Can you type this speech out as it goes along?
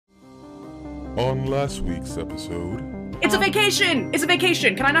On last week's episode... It's a vacation! It's a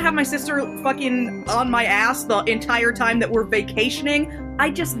vacation! Can I not have my sister fucking on my ass the entire time that we're vacationing?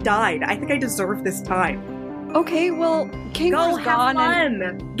 I just died. I think I deserve this time. Okay, well, Kangor's Go gone have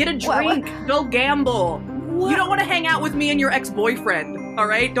fun! Get a drink! Go gamble! What? You don't want to hang out with me and your ex-boyfriend,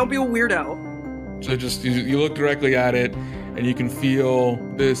 alright? Don't be a weirdo. So just, you look directly at it, and you can feel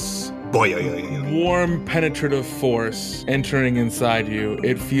this warm, penetrative force entering inside you.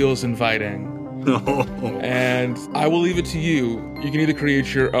 It feels inviting. And I will leave it to you. You can either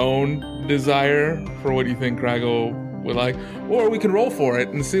create your own desire for what you think Craggle would like, or we can roll for it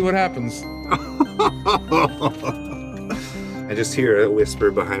and see what happens. I just hear a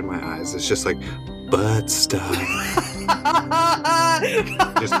whisper behind my eyes. It's just like, butt stuff.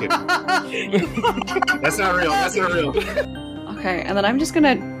 Just kidding. That's not real. That's not real. Okay, and then I'm just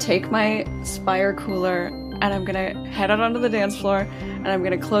gonna take my Spire cooler and I'm gonna head out onto the dance floor and I'm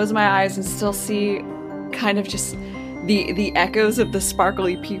gonna close my eyes and still see kind of just the echoes of the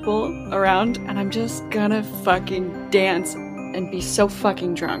sparkly people around, and I'm just gonna fucking dance and be so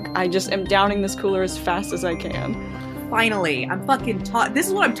fucking drunk. I just am downing this cooler as fast as I can. Finally, I'm fucking this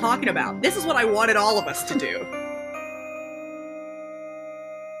is what I'm talking about. This is what I wanted all of us to do.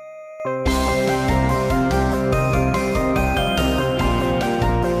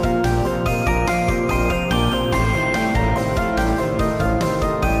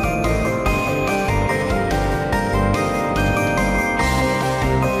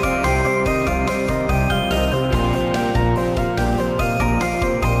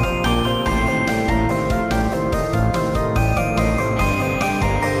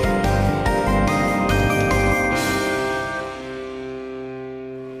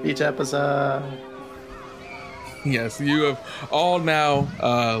 Episode. Yes, you have all now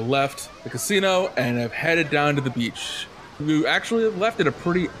left the casino and have headed down to the beach. You actually have left at a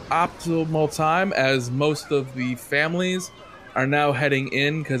pretty optimal time, as most of the families are now heading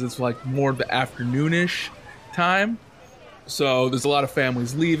in because it's like more the afternoonish time. So there's a lot of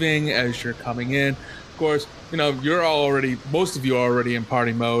families leaving as you're coming in. Of course, you know, most of you are already in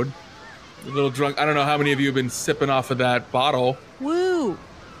party mode. A little drunk. I don't know how many of you have been sipping off of that bottle. Woo!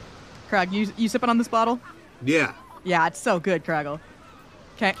 Crag, you sipping on this bottle? Yeah. Yeah, it's so good, Craggle.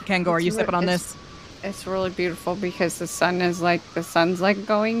 Kangor, you sipping on this? It's really beautiful because the sun's like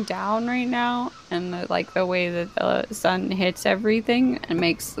going down right now, and the way that the sun hits everything, it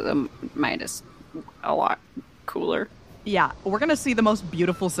makes the Midas a lot cooler. Yeah, we're gonna see the most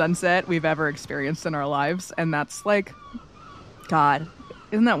beautiful sunset we've ever experienced in our lives, and that's like, God,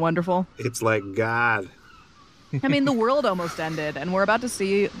 isn't that wonderful? It's like God. I mean, the world almost ended, and we're about to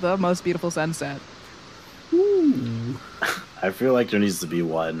see the most beautiful sunset. Ooh. I feel like there needs to be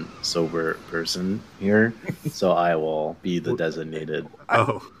one sober person here, so I will be the designated.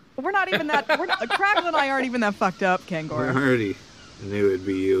 Oh. We're not even that. Craggle and I aren't even that fucked up, Kangor. I already knew it'd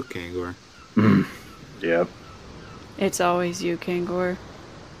be you, Kangor. Yep. It's always you, Kangor.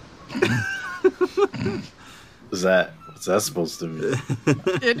 What's that supposed to mean?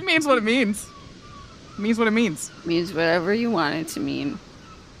 It means what it means. It means what it means. It means whatever you want it to mean.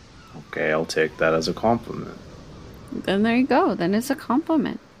 Okay, I'll take that as a compliment. Then there you go. Then it's a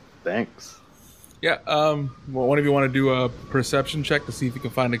compliment. Thanks. Yeah, well, one of you want to do a perception check to see if you can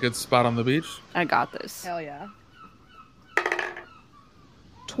find a good spot on the beach? I got this. Hell yeah.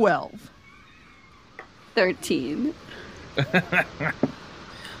 12. 13.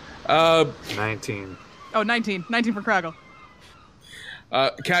 19. Oh, 19. 19 for Craggle.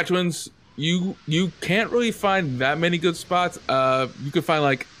 Catchwins, you can't really find that many good spots. You could find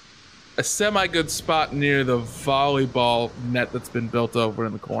like a semi-good spot near the volleyball net that's been built over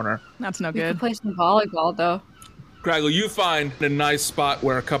in the corner. That's no We good. could play some volleyball, though. Craggle, you find a nice spot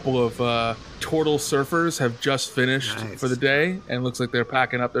where a couple of turtle surfers have just finished for the day, and it looks like they're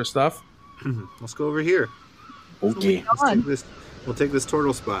packing up their stuff. Let's go over here. Okay. We'll take this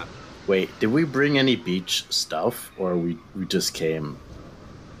turtle spot. Wait, did we bring any beach stuff, or we just came?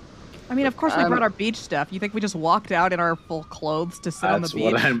 I mean, of course we brought our beach stuff. You think we just walked out in our full clothes to sit on the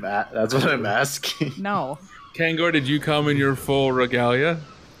beach? That's what I'm asking. No. Kangor, did you come in your full regalia?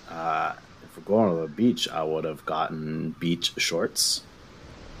 If we're going to the beach, I would have gotten beach shorts.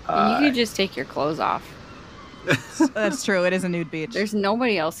 You could just take your clothes off. That's true. It is a nude beach. There's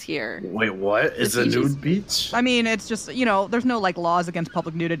nobody else here. Wait, what? Is a nude beach? I mean, it's just, there's no, laws against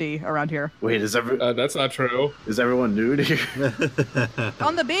public nudity around here. Wait, that's not true. Is everyone nude here?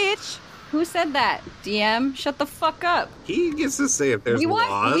 On the beach? Who said that? DM, shut the fuck up. He gets to say if there's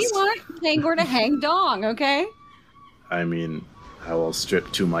laws. We want Kangor to hang dong, okay? I mean, I will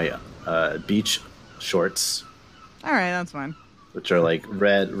strip to my beach shorts. All right, that's fine. which are like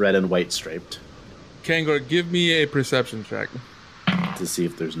red and white striped, Kangor, give me a perception check. to see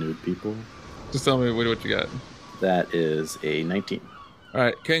if there's nude people. Just tell me what you got. That is a 19. All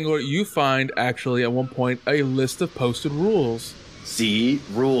right, Kangor, you find actually at one point a list of posted rules. See,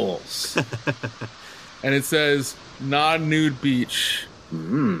 rules. And it says non-nude beach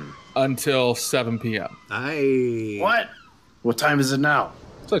until 7 p.m. What? What time is it now?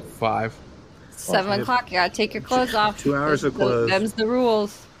 It's like 5. 7 o'clock. You gotta take your clothes off. 2 hours of clothes. Them's the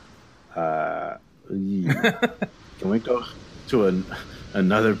rules. Yeah. Can we go to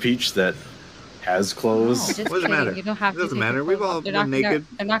another beach that has clothes? Just What does it kidding. matter? You don't have It to doesn't take your matter. We've clothes all off. been naked.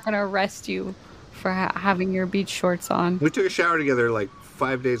 They're not gonna arrest you for having your beach shorts on. We took a shower together like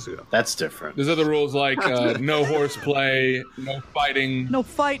 5 days ago. That's different. There's other rules like no horseplay, no fighting No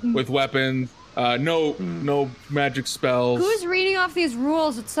fighting. with weapons, no magic spells. Who's reading off these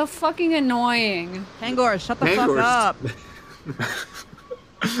rules? It's so fucking annoying. Kangor, shut the Kangor's- fuck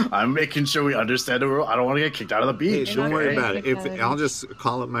up. I'm making sure we understand the rule. I don't want to get kicked out of the Hey, beach. don't worry okay? about it. If I'll just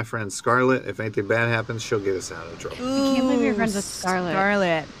call up my friend Scarlett. If anything bad happens, she'll get us out of trouble. I can't believe you're friends with Scarlet.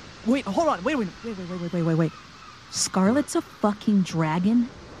 Scarlet. Wait, hold on. Wait. Scarlet's a fucking dragon?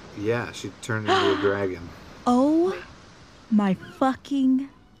 Yeah, she turned into a dragon. Oh my fucking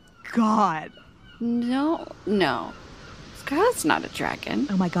god. No. Scarlet's not a dragon.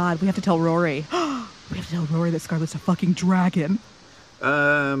 Oh my god, we have to tell Rory. We have to tell Rory that Scarlet's a fucking dragon.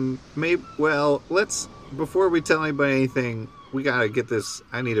 Maybe. Well, let's. Before we tell anybody anything, we gotta get this.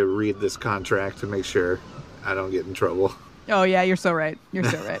 I need to read this contract to make sure I don't get in trouble. Oh yeah, you're so right.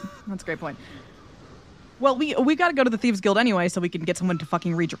 That's a great point. Well, we got to go to the Thieves Guild anyway, so we can get someone to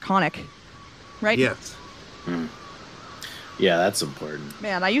fucking read Draconic, right? Yes. Yeah, that's important.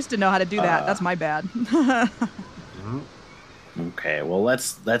 Man, I used to know how to do that. That's my bad. Okay, well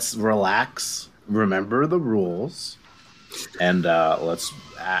let's relax. Remember the rules, and let's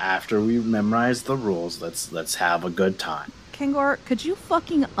after we memorize the rules, let's have a good time. Kangor, could you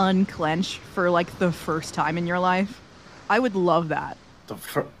fucking unclench for like the first time in your life? I would love that.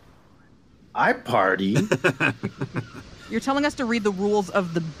 I party. You're telling us to read the rules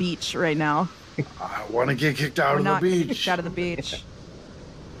of the beach right now. I want to get kicked out We're of not the beach. kicked out of the beach.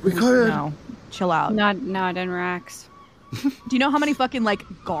 We could. No, chill out. Not in Rax. Do you know how many fucking like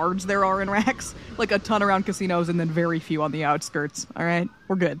guards there are in Rax? Like a ton around casinos and then very few on the outskirts. All right,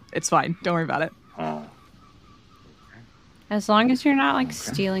 we're good. It's fine. Don't worry about it. Oh. As long as you're not like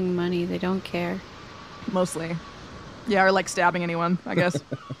stealing money, they don't care. Mostly. Yeah, or like stabbing anyone, I guess.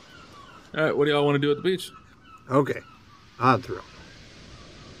 All right, what do y'all want to do at the beach? Okay. Oddthrill,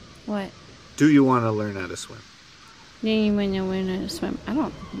 What? do you want to learn how to swim? You want to learn how to swim? I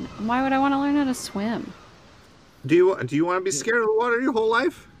don't. Why would I want to learn how to swim? Do you want to be scared of the water your whole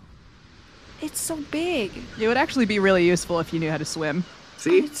life? It's so big. It would actually be really useful if you knew how to swim.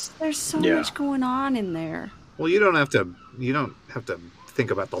 See? There's so Yeah. much going on in there. Well, you don't have to think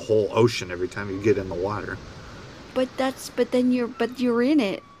about the whole ocean every time you get in the water. But then you're in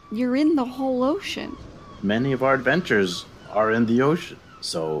it. You're in the whole ocean. Many of our adventures are in the ocean,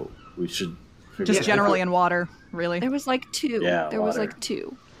 so we should Just generally in water, really. There was like 2. Yeah, there was water. like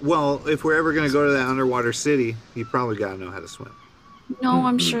 2. Well, if we're ever going to go to that underwater city, you probably got to know how to swim. No,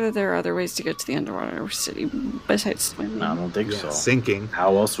 I'm sure there are other ways to get to the underwater city besides swimming. I don't think Yeah, so. sinking.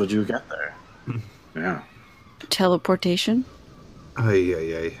 How else would you get there? Yeah. Teleportation.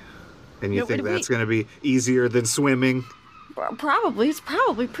 Ay. And you No, think wait. that's going to be easier than swimming? Probably. It's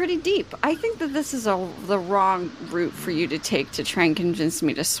probably pretty deep. I think that this is the wrong route for you to take to try and convince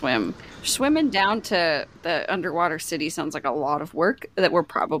me to swim. Swimming down to the underwater city sounds like a lot of work that we're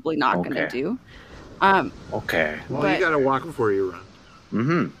probably not going to Okay. do. Okay. Well, But- you got to walk before you run.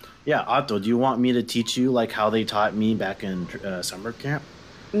 Mm-hmm. Yeah, Otto, do you want me to teach you like how they taught me back in summer camp?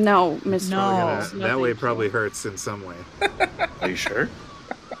 No, Mr. No. That No, way thank probably you. hurts in some way. Are you sure?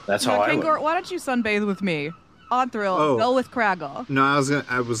 That's No, how I Kangor, would. why don't you sunbathe with me? Oddthrill, Oh. go with Craggle. No,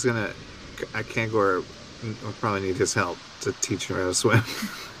 I can't go. I'll probably need his help to teach her how to swim.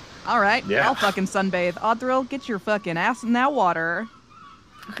 All right, Yeah. I'll fucking sunbathe. Oddthrill, get your fucking ass in that water.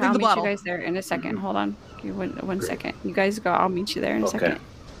 Okay, I'll the meet bottle. you guys there in a second. Hold on. Give me one second. You guys go. I'll meet you there in a Okay. second.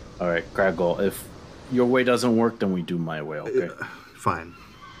 All right, Craggle, if your way doesn't work, then we do my way, okay? Fine.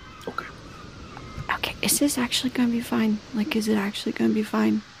 Okay. Okay, is this actually going to be fine? Like, is it actually going to be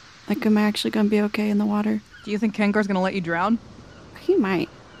fine? Like, am I actually going to be okay in the water? Do you think Kangor's gonna let you drown? He might.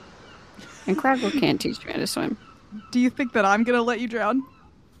 And Craggle can't teach me how to swim. Do you think that I'm gonna let you drown?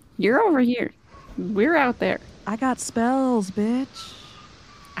 You're over here. We're out there. I got spells, bitch.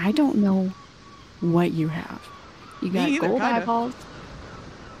 I don't know what you have. You got either, gold kinda. eyeballs.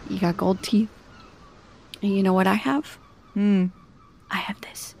 You got gold teeth. And you know what I have? I have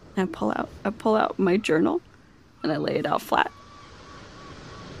this. And I pull out my journal, and I lay it out flat.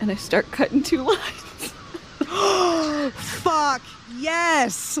 And I start cutting 2 lines. Fuck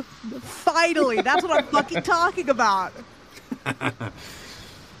yes! Finally, that's what I'm fucking talking about.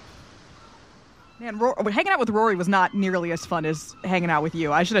 Man, hanging out with Rory was not nearly as fun as hanging out with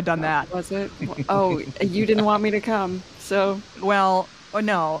you. I should have done that. Was it? Oh, you didn't want me to come, so... Well,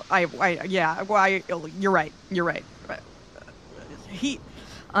 no, you're right. You're right.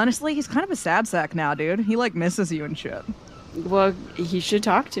 Honestly, he's kind of a sad sack now, dude. He, like, misses you and shit. Well, he should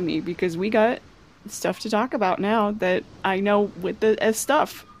talk to me, because we got stuff to talk about now that I know with the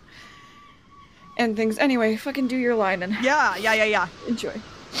stuff. And things. Anyway, fucking do your line and... Yeah. Enjoy.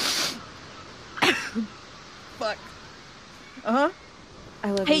 Fuck. Uh-huh.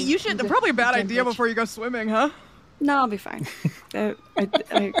 I love Hey, you should... Probably a bad idea before you go swimming, huh? No, I'll be fine.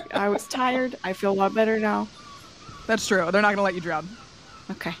 I was tired. I feel a lot better now. That's true. They're not gonna let you drown.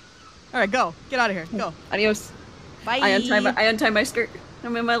 Okay. All right, go. Get out of here. Go. Adios. Bye. I untie my skirt.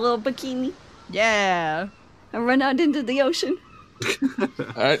 I'm in my little bikini. Yeah. I run out into the ocean.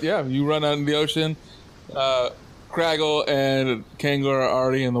 Alright, yeah, you run out in the ocean. Craggle and Kangor are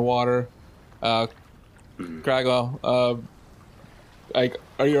already in the water. Craggle, like,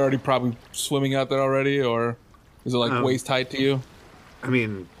 are you already probably swimming out there already, or is it like waist height to you? I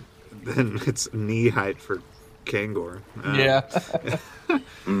mean, then it's knee height for Kangor. Yeah.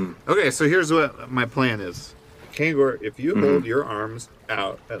 Okay, so here's what my plan is. Kangor, if you hold your arms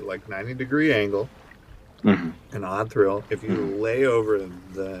out at like 90-degree angle, an odd thrill, if you lay over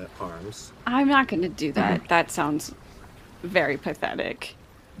the arms... I'm not going to do that. That sounds very pathetic.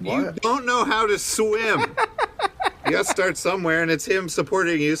 You don't know how to swim. You got to start somewhere, and it's him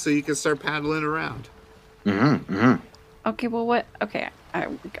supporting you so you can start paddling around. Okay, well, what? Okay,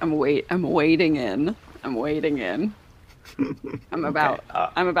 I'm wading in. I'm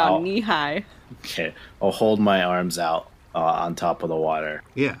about knee high. Okay, I'll hold my arms out on top of the water.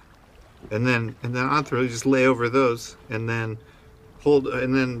 Yeah, and then on thrill, you just lay over those, and then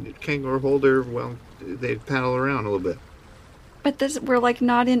Kangor hold her while they paddle around a little bit. But we're like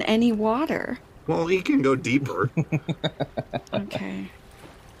not in any water. Well, he can go deeper. Okay.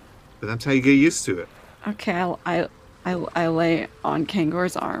 But that's how you get used to it. Okay, I lay on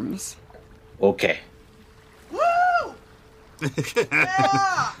Kangor's arms. Okay. Woo!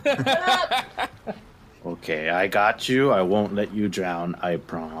 Yeah! Okay, I got you. I won't let you drown, I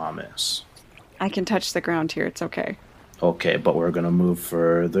promise. I can touch the ground here. It's okay. Okay, but we're gonna move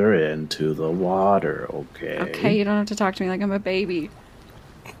further into the water, okay? Okay, you don't have to talk to me like I'm a baby.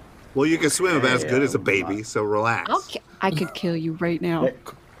 Well, you can swim about as good as a baby, so relax. Okay. I could kill you right now.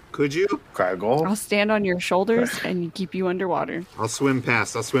 Could you? Craggle? I'll stand on your shoulders and keep you underwater. I'll swim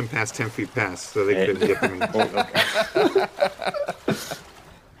past 10 feet past, so they couldn't get to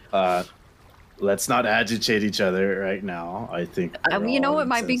me. Let's not agitate each other right now. I think You know what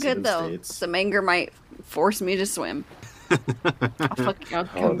might be good, though? States. Some anger might force me to swim. I'll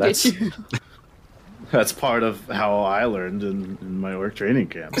come that's- get you. That's part of how I learned in my work training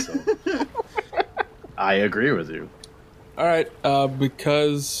camp, so I agree with you. Alright,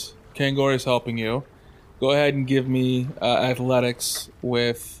 because Kangor is helping you, go ahead and give me athletics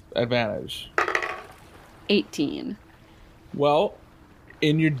with advantage. 18. Well,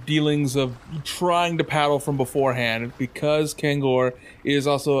 in your dealings of trying to paddle from beforehand, because Kangor is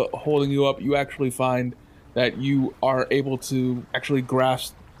also holding you up, you actually find that you are able to actually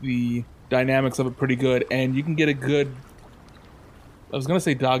grasp the dynamics of it pretty good, and you can get a good, I was going to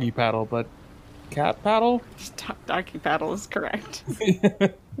say doggy paddle, but cat paddle? Doggy paddle is correct.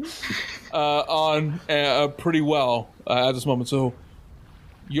 On pretty well at this moment. So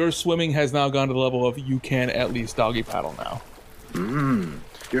your swimming has now gone to the level of you can at least doggy paddle now.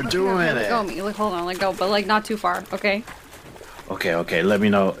 You're doing Let it. go, me. Hold on, let go, but like not too far, okay? Okay. Let me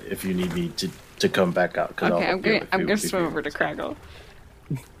know if you need me to come back out. Okay, I'm gonna swim over to Craggle.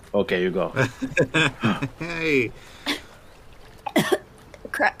 Okay, you go. Hey,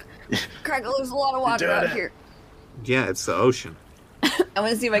 Craggle, there's a lot of water doing out it. here. yeah, it's the ocean. I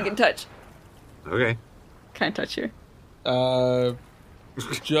want to see if I can touch. Okay. Can I touch you?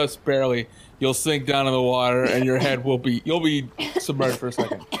 Just barely. You'll sink down in the water, and your head you'll be submerged for a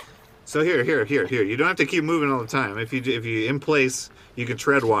second. So here. You don't have to keep moving all the time. If you in place, you can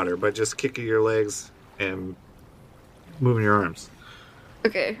tread water by just kicking your legs and moving your arms.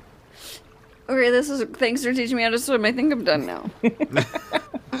 Okay. Okay, thanks for teaching me how to swim. I think I'm done now.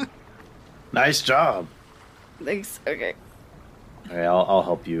 Nice job. Thanks. Okay. All right, I'll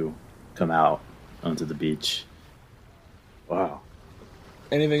help you come out onto the beach. Wow.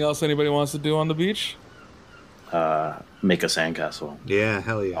 Anything else anybody wants to do on the beach? make a sandcastle. Yeah,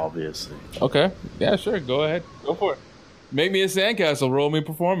 hell yeah. Obviously. Okay. Yeah, sure. Go ahead. Go for it. Make me a sandcastle. Roll me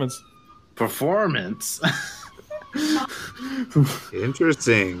performance. Performance.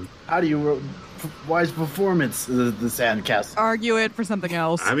 Interesting. How do you? Why is performance the sandcastle? Argue it for something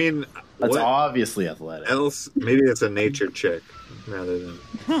else. I mean, That's what obviously athletic. else? Maybe it's a nature check rather than.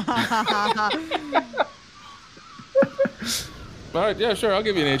 All right. Yeah, sure. I'll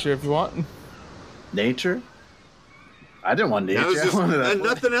give you nature if you want. Nature? I didn't want nature. That was I just, wanted athletic.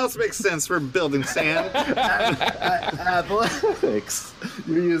 nothing else makes sense for building sand. Athletics.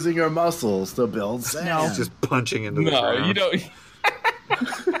 You're using your muscles to build sand. It's just punching into the No, ground. you don't.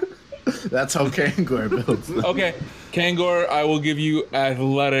 That's how Kangor builds them. Okay, Kangor, I will give you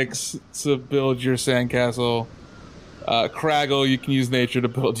athletics to build your sandcastle. Craggle, you can use nature to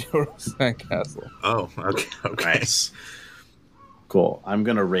build your sandcastle. Oh, okay. Nice. Cool. I'm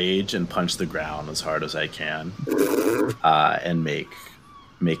gonna rage and punch the ground as hard as I can, and make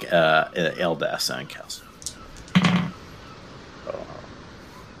Eldath sandcastle.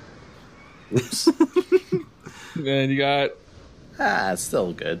 And you got It's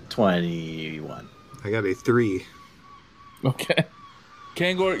still good. 21. I got a 3. okay.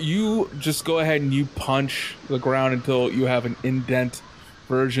 Kangor, you just go ahead and you punch the ground until you have an indent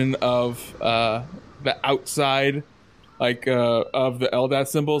version of the outside, like of the Eldath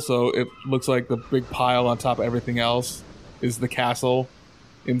symbol. So it looks like the big pile on top of everything else is the castle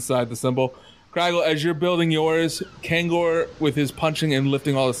inside the symbol. Craggle, as you're building yours, Kangor, with his punching and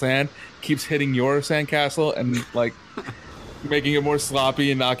lifting all the sand, keeps hitting your sandcastle and like making it more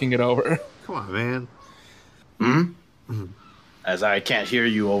sloppy and knocking it over. Come on, man. As I can't hear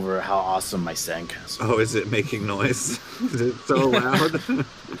you over how awesome my sandcastle. Oh, is it making noise? Is it so loud?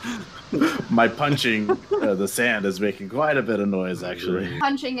 My punching the sand is making quite a bit of noise, actually.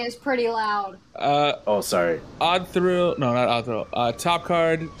 Punching is pretty loud. Oh, sorry. Odd thrill, no, not odd thrill. Top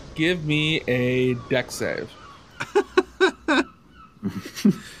card, give me a deck save.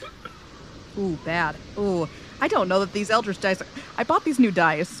 Ooh, bad. Ooh, I don't know that these Eldritch dice. I bought these new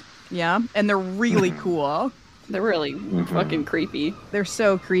dice, yeah, and they're really cool. They're really fucking creepy. They're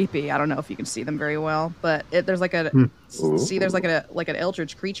so creepy. I don't know if you can see them very well, but there's like a see. There's like an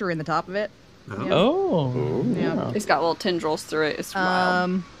Eldritch creature in the top of it. Yeah. Oh. Yeah. It's got little tendrils through it. It's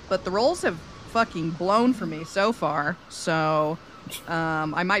wild. But the rolls have fucking blown for me so far, so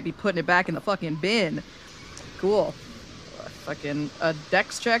I might be putting it back in the fucking bin. Cool. Fucking a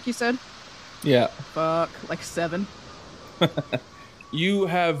dex check, you said? Yeah. Fuck, like 7. You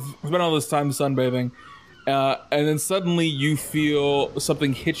have spent all this time sunbathing, and then suddenly you feel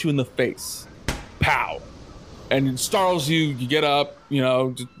something hit you in the face. Pow! And it startles you. You get up,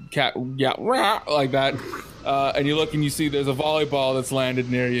 just cat, yeah, rah, like that. And you look and you see there's a volleyball that's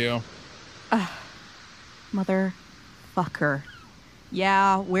landed near you. Motherfucker.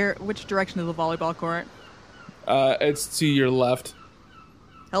 Yeah, which direction is the volleyball court? It's to your left.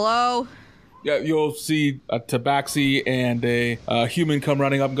 Hello? Yeah, you'll see a tabaxi and a human come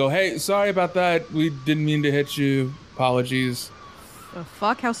running up and go, "Hey, sorry about that. We didn't mean to hit you. Apologies." The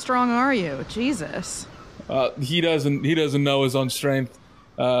fuck? How strong are you? Jesus. He doesn't know his own strength.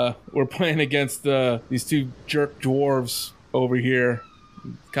 We're playing against these two jerk dwarves over here.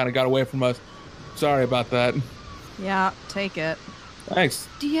 Kind of got away from us. Sorry about that. Yeah, take it. Thanks.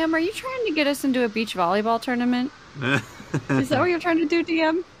 DM, are you trying to get us into a beach volleyball tournament? Is that what you're trying to do,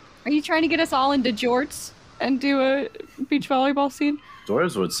 DM? Are you trying to get us all into jorts and do a beach volleyball scene?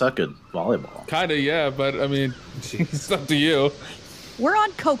 Dwarves would suck at volleyball. Kinda, yeah, but I mean, it's up to you. We're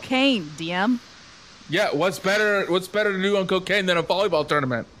on cocaine, DM. Yeah, what's better to do on cocaine than a volleyball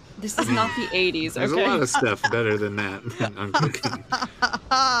tournament? This is not the 80s, There's okay? a lot of stuff better than that on cocaine.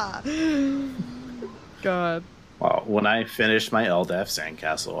 God. Well, when I finish my Eldath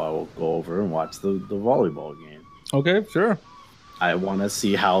sandcastle, I will go over and watch the volleyball game. Okay, sure. I want to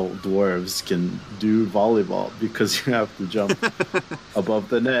see how dwarves can do volleyball because you have to jump above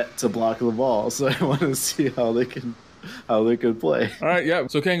the net to block the ball. So I want to see how they can play. All right, yeah.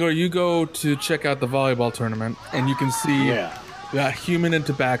 So Kangor, you go to check out the volleyball tournament, and you can see that human and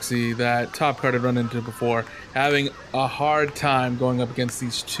tabaxi that Top Card had run into before having a hard time going up against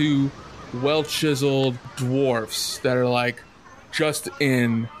these two well-chiseled dwarfs that are like just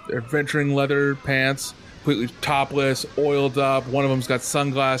in their adventuring leather pants, completely topless, oiled up. One of them's got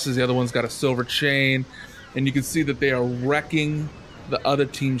sunglasses, the other one's got a silver chain, and you can see that they are wrecking the other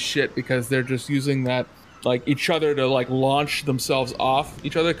team's shit because they're just using that, like, each other to like launch themselves off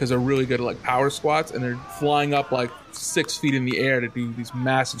each other because they're really good at like power squats, and they're flying up like 6 feet in the air to do these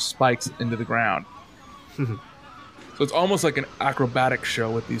massive spikes into the ground. So it's almost like an acrobatic show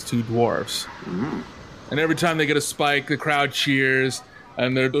with these two dwarves. And every time they get a spike, the crowd cheers.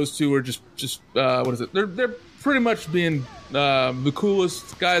 And those two are just what is it? They're pretty much being the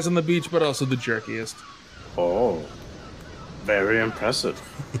coolest guys on the beach, but also the jerkiest. Oh, very impressive.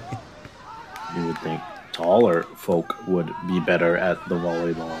 You would think taller folk would be better at the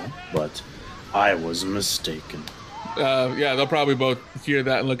volleyball, but I was mistaken. Yeah, they'll probably both hear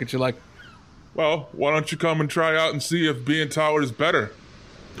that and look at you like, well, why don't you come and try out and see if being taller is better?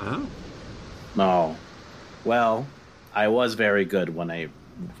 Oh. No. Well, I was very good when I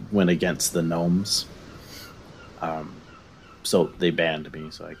went against the gnomes. So they banned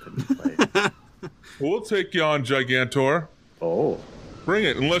me, so I couldn't play. We'll take you on, Gigantor. Oh. Bring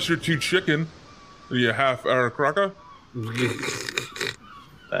it, unless you're too chicken. Are you half Aarakocra?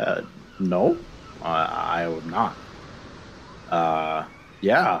 No. I would not.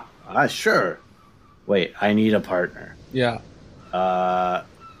 Yeah, sure. Wait, I need a partner. yeah.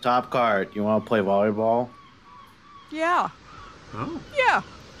 Top card, you want to play volleyball? Yeah. Oh. Yeah.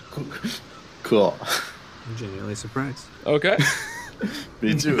 Cool. I'm genuinely surprised. Okay.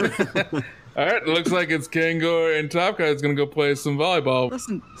 Me too. All right, it looks like it's Kangor and Top Card's gonna go play some volleyball.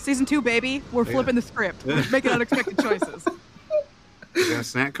 Listen, season 2, baby. We're flipping the script. We're making unexpected choices. You got a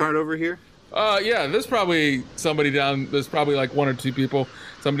snack cart over here? Yeah, there's probably somebody down. There's probably like one or two people.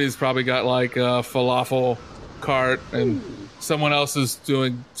 Somebody's probably got like a falafel cart, and someone else is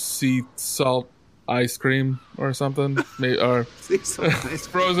doing sea salt ice cream or something, or Nice.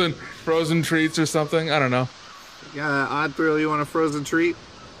 frozen treats or something. I don't know. Yeah, Odd Thrill, you want a frozen treat?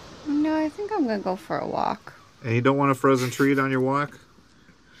 No, I think I'm gonna go for a walk. And you don't want a frozen treat on your walk?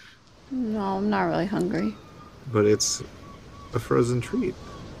 No, I'm not really hungry. But it's a frozen treat.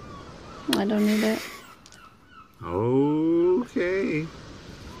 I don't need it. Okay.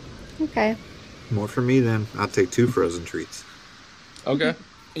 Okay. More for me then. I'll take 2 frozen treats. Okay.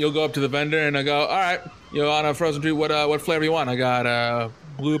 You'll go up to the vendor and I go, all right, you want a frozen treat? What flavor you want? I got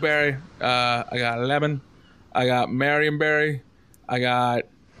blueberry. I got lemon. I got marionberry. I got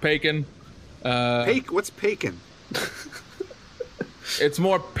bacon. What's bacon? It's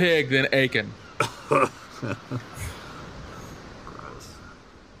more pig than Aiken.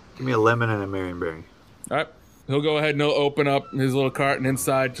 Give me a lemon and a marionberry. All right. He'll go ahead and he'll open up his little cart, and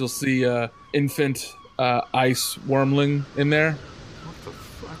inside you'll see infant ice wormling in there. What the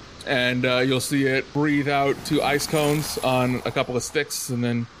fuck? And you'll see it breathe out 2 ice cones on a couple of sticks, and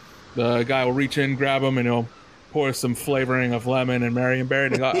then the guy will reach in, grab them, and he'll pour some flavoring of lemon and marionberry,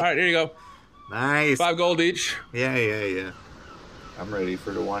 and he'll go, all right, here you go. Nice. 5 gold each. Yeah. I'm ready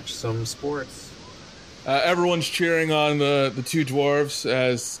to watch some sports. Everyone's cheering on the 2 dwarves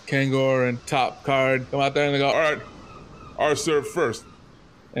as Kangor and Top Card come out there, and they go, all right, I serve first.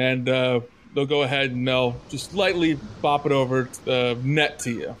 and they'll go ahead and they'll just lightly bop it over the net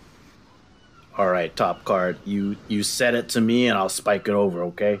to you. All right, Top card, you set it to me and I'll spike it over,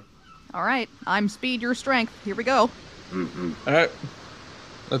 okay? All right. I'm speed, your strength. Here we go. All right,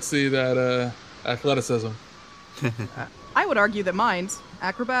 let's see that athleticism. I would argue that mine's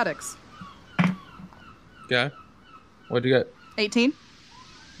acrobatics. Okay, what'd you get? 18.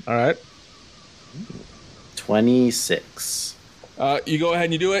 All right. 26. You go ahead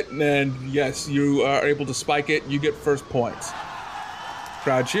and you do it, and then yes, you are able to spike it. You get first points.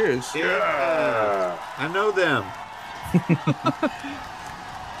 Crowd cheers. Yeah. I know them.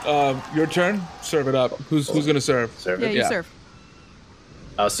 Your turn. Serve it up. Who's gonna serve? Serve Yeah, it? you Yeah. serve.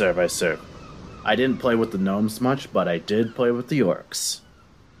 I serve. I didn't play with the gnomes much, but I did play with the orcs.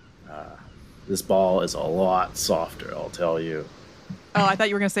 This ball is a lot softer, I'll tell you. Oh, I thought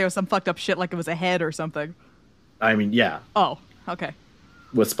you were going to say it was some fucked up shit like it was a head or something. I mean, yeah, Oh, okay.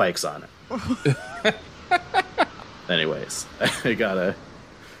 with spikes on it. Anyways, I got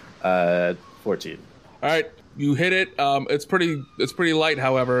a 14. All right, you hit it. It's pretty light,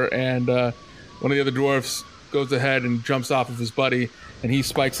 however, and one of the other dwarfs goes ahead and jumps off of his buddy, and he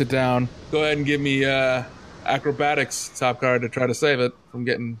spikes it down. Go ahead and give me acrobatics, Top Card, to try to save it from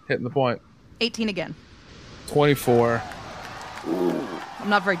getting hit in the point. 18 again. 24. I'm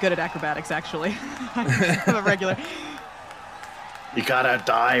not very good at acrobatics, actually. I'm a regular. You gotta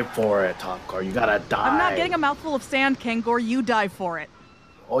dive for it, Top card. You gotta dive. I'm not getting a mouthful of sand, Kangor. You dive for it.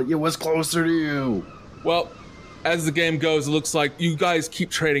 Oh, it was closer to you. Well, as the game goes, it looks like you guys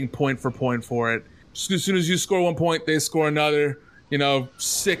keep trading point for point for it. Just as soon as you score 1 point, they score another. You know,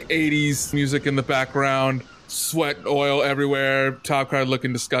 sick 80s music in the background, sweat, oil everywhere, Top Card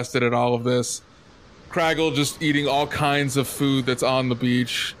looking disgusted at all of this. Craggle just eating all kinds of food that's on the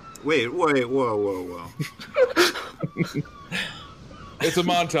beach. Wait, whoa. It's a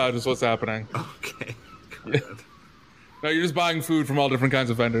montage is what's happening. Okay. Good. No, you're just buying food from all different kinds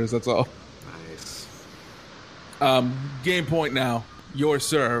of vendors, that's all. Nice. Game point now. Your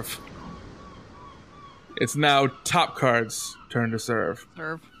serve. It's now top card's turn to serve.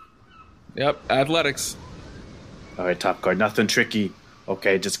 Serve. Yep, athletics. All right, top card. Nothing tricky.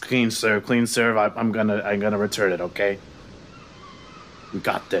 Okay, just clean serve. Clean serve. I'm gonna return it. Okay. We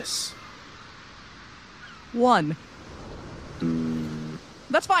got this. 1.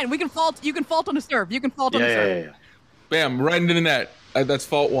 That's fine. We can fault. You can fault on a serve. You can fault on a serve. Yeah. Bam, right into the net. That's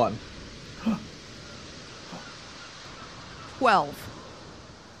fault 1. 12.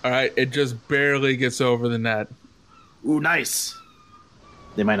 All right, it just barely gets over the net. Ooh, nice.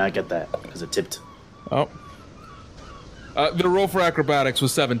 They might not get that because it tipped. Oh. The roll for acrobatics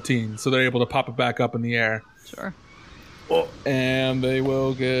was 17, so they're able to pop it back up in the air. Sure. Oh. And they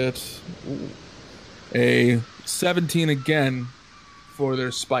will get a 17 again for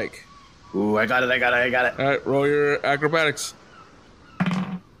their spike. Ooh, I got it. All right, roll your acrobatics.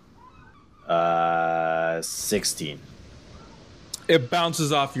 16. It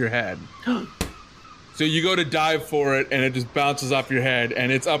bounces off your head. So you go to dive for it, and it just bounces off your head,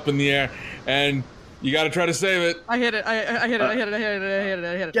 and it's up in the air, and you got to try to save it. I hit it. I hit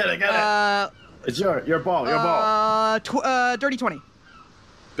it. Get it. It's your ball. Dirty 20.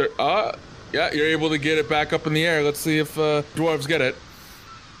 Yeah, you're able to get it back up in the air. Let's see if dwarves get it.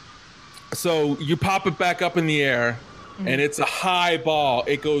 So you pop it back up in the air, and it's a high ball.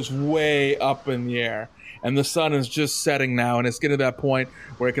 It goes way up in the air. And the sun is just setting now, and it's getting to that point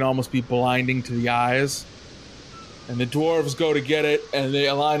where it can almost be blinding to the eyes. And the dwarves go to get it, and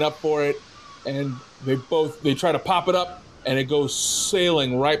they line up for it, and they try to pop it up, and it goes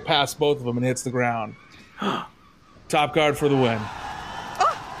sailing right past both of them and hits the ground. Top card for the win.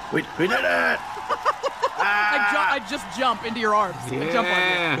 We did it! I just jump into your arms. Yeah. I jump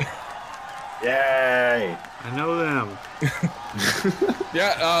on you. Yay! I know them.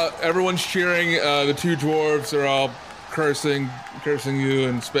 Yeah, everyone's cheering. The 2 dwarves are all cursing you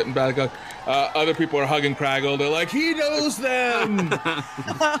and spitting bad luck. Other people are hugging Craggle. They're like, he knows them!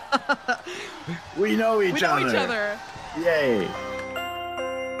 We know each We know each other. Yay!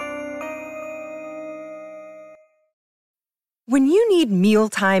 When you need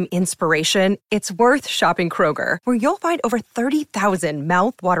mealtime inspiration, it's worth shopping Kroger, where you'll find over 30,000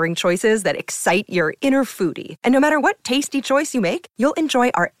 mouth-watering choices that excite your inner foodie. And no matter what tasty choice you make, you'll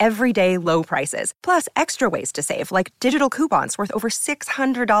enjoy our everyday low prices, plus extra ways to save, like digital coupons worth over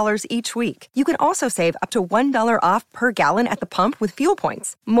 $600 each week. You can also save up to $1 off per gallon at the pump with fuel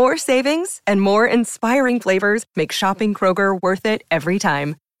points. More savings and more inspiring flavors make shopping Kroger worth it every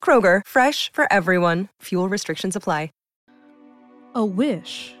time. Kroger, fresh for everyone. Fuel restrictions apply. A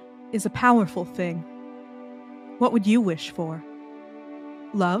wish is a powerful thing. What would you wish for?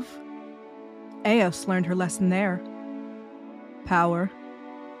 Love? Eos learned her lesson there. Power?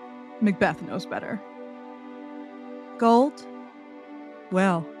 Macbeth knows better. Gold?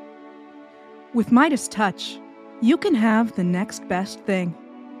 Well, with Midas Touch, you can have the next best thing.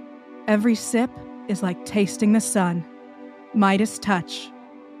 Every sip is like tasting the sun. Midas Touch.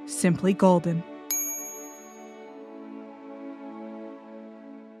 Simply golden.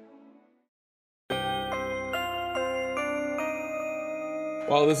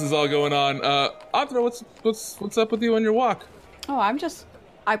 While this is all going on, Athra, what's up with you on your walk? Oh,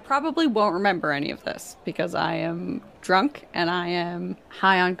 I probably won't remember any of this because I am drunk and I am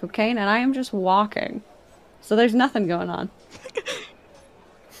high on cocaine and I am just walking. So there's nothing going on.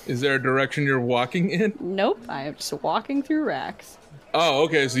 Is there a direction you're walking in? Nope, I am just walking through racks. Oh,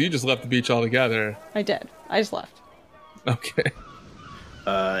 okay, so you just left the beach altogether. I did. I just left. Okay.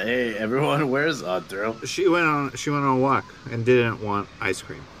 Hey everyone, where's Audril? She went on a walk and didn't want ice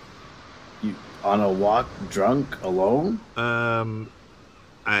cream. You on a walk, drunk, alone?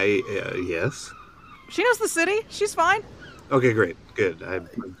 Yes. She knows the city. She's fine. Okay, great, good.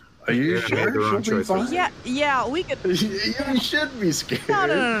 Are you I made the wrong She'll be choices. fine? Yeah, we could. You should be scared.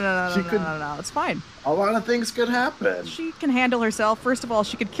 No. It's fine. A lot of things could happen. She can handle herself. First of all,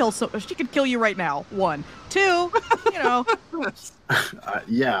 she could kill you right now. 1, 2.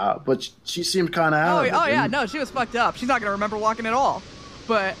 Yeah, but she seemed kind of out. Oh yeah, no, she was fucked up. She's not gonna remember walking at all.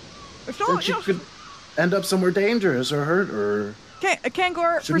 But if She could end up somewhere dangerous or hurt or.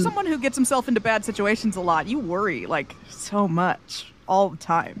 Kangor, for someone who gets himself into bad situations a lot, you worry like so much all the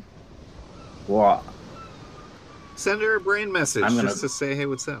time. What? Send her a brain message just to say, hey,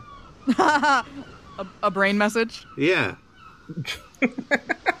 what's up? a brain message? Yeah.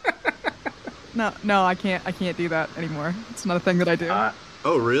 No, I can't do that anymore. It's not a thing that I do.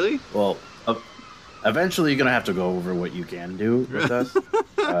 Oh, really? Well, eventually you're gonna have to go over what you can do with us.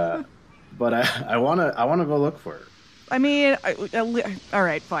 But I wanna go look for her. I mean, all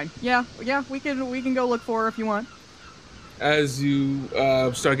right, fine. Yeah, we can go look for her if you want. As you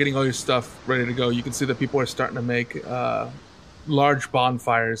start getting all your stuff ready to go, you can see that people are starting to make large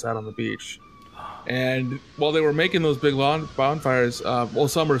bonfires out on the beach. And while they were making those big bonfires, well,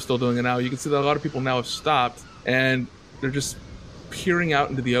 some are still doing it now. You can see that a lot of people now have stopped, and they're just peering out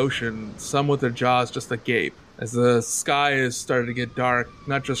into the ocean, some with their jaws just agape, as the sky is starting to get dark,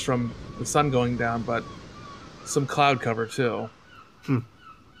 not just from the sun going down, but some cloud cover too.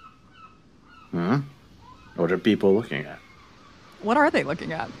 What are people looking at? What are they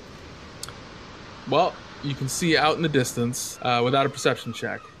looking at? Well, you can see out in the distance, without a perception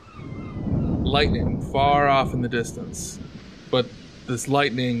check, lightning far off in the distance. But this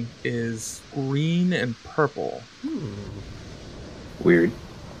lightning is green and purple. Weird.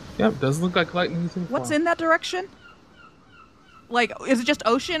 Yep, doesn't look like lightning. What's in that direction? Like, is it just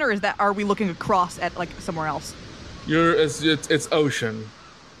ocean, or are we looking across at like somewhere else? It's ocean,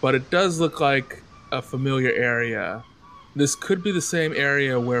 but it does look like a familiar area. This could be the same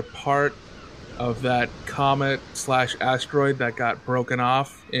area where part of that comet/asteroid that got broken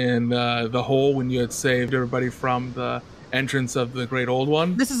off in the hole when you had saved everybody from the entrance of the Great Old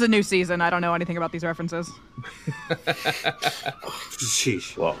One. This is a new season. I don't know anything about these references.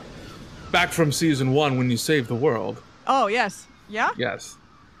 Sheesh. Well, back from season 1 when you saved the world. Oh, yes. Yeah? Yes.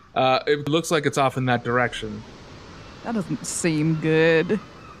 It looks like it's off in that direction. That doesn't seem good.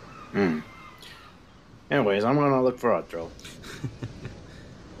 Anyways, I'm gonna look for Atro.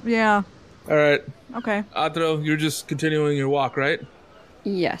 Yeah. All right. Okay. Atro, you're just continuing your walk, right?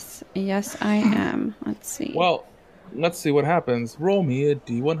 Yes, I am. Let's see. Well, let's see what happens. Roll me a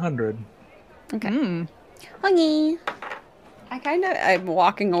D100. Okay. Honey. I'm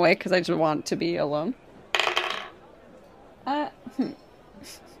walking away because I just want to be alone. A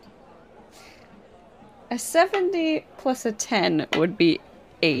 70 plus a 10 would be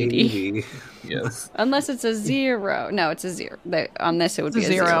 80. Yes. Unless it's a 0. No, it's a 0. On this, it would be a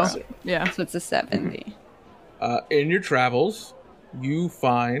 0. Yeah. So it's a 70. In your travels, you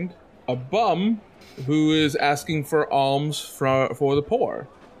find a bum who is asking for alms for the poor.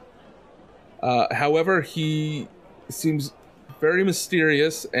 However, he seems very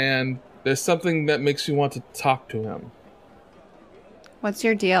mysterious, and there's something that makes you want to talk to him. What's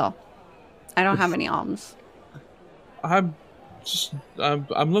your deal? I don't have any alms. I'm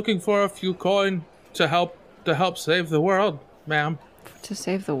looking for a few coin to help save the world, ma'am. To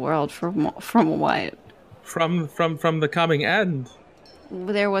save the world from what? From the coming end.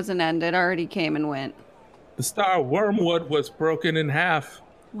 There was an end. It already came and went. The star Wormwood was broken in half.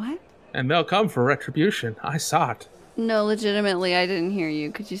 What? And they'll come for retribution. I saw it. No, legitimately, I didn't hear you.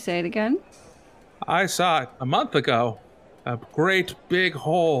 Could you say it again? I saw it a month ago. A great big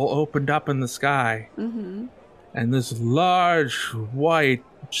hole opened up in the sky. Mm-hmm. And this large white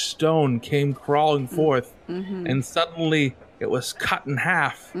stone came crawling forth. Mm-hmm. And suddenly it was cut in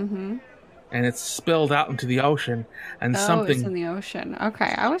half. Mm-hmm. And it spilled out into the ocean. And it's something in the ocean.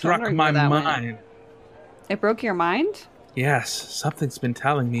 Okay, I was struck wondering my where that mind. went. It broke your mind? Yes, something's been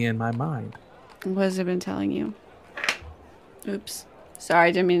telling me in my mind. What has it been telling you? Oops. Sorry,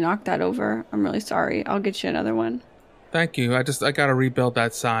 I didn't mean to knock that over. I'm really sorry. I'll get you another one. Thank you. I gotta rebuild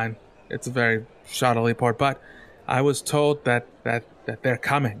that sign. It's a very shoddily port, but I was told that they're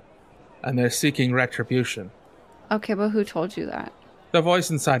coming, and they're seeking retribution. Okay, but who told you that? The voice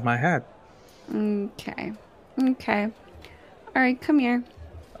inside my head. Okay. All right, come here.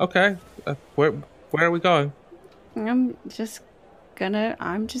 Okay. Where are we going? I'm just gonna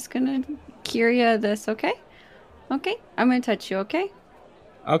cure you this, okay? Okay? I'm gonna touch you, okay?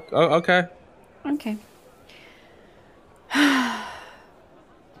 Okay. Okay.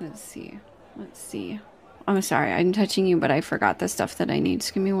 Let's see. I'm sorry, I'm touching you, but I forgot the stuff that I need.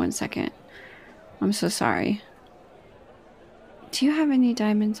 Just give me 1 second. I'm so sorry. Do you have any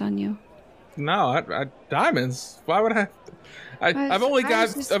diamonds on you? No, diamonds. Why would I? I've only got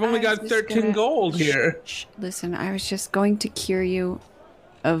 13 gold here. Listen, I was just going to cure you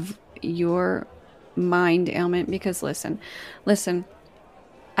of your mind ailment because listen.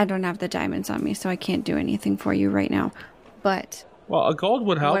 I don't have the diamonds on me, so I can't do anything for you right now. But well, a gold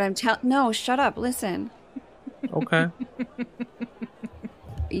would help. No, shut up. Listen. Okay.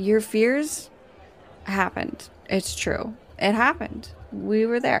 Your fears happened. It's true. It happened. We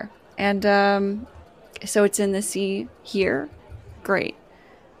were there. And so it's in the sea here. Great.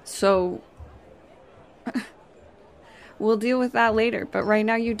 So we'll deal with that later, but right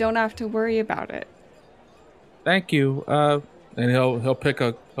now you don't have to worry about it. Thank you. And he'll pick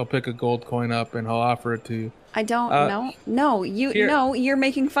a gold coin up and he'll offer it to you. I don't know. No, you're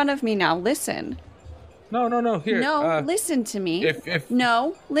making fun of me now. Listen. No. Here. No, listen to me. If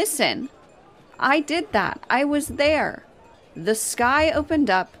No, listen. I did that. I was there. The sky opened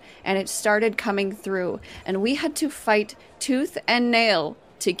up and it started coming through, and we had to fight tooth and nail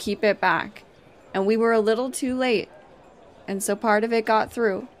to keep it back. And we were a little too late. And so part of it got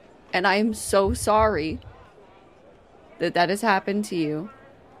through. And I am so sorry that that has happened to you,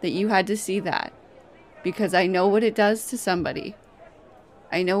 that you had to see that. Because I know what it does to somebody.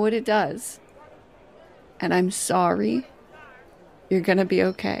 I know what it does. And I'm sorry. You're gonna be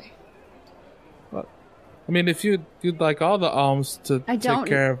okay. I mean, if you'd like all the alms to take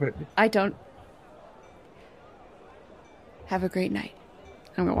care of it. I don't. Have a great night.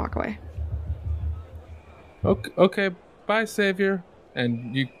 I'm gonna walk away. Okay, bye, Savior.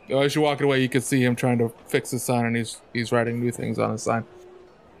 And you, as you're walking away, you can see him trying to fix his sign, and he's writing new things on his sign.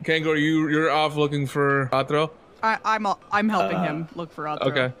 Kangor, you're off looking for Athril? I'm helping him look for Athril.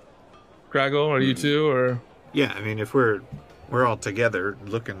 Okay. Craggle, are you too, or? Yeah, I mean, if we're all together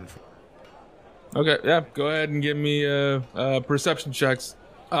looking for... Okay, yeah, go ahead and give me perception checks.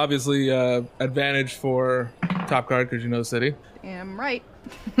 Obviously, advantage for top card because you know the city. Damn right.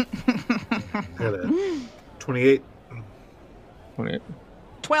 I got a 28. 28.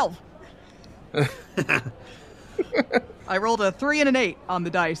 12. I rolled a 3 and an 8 on the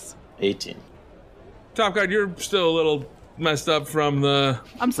dice. 18. Top card, you're still a little messed up from the...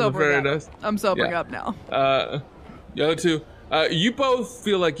 I'm sobering up. Dust. I'm sobering up now. The other two, you both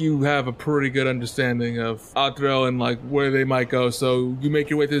feel like you have a pretty good understanding of Athril and like where they might go, so you make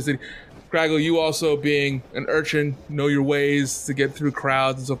your way through the city. Craggle, you also being an urchin, know your ways to get through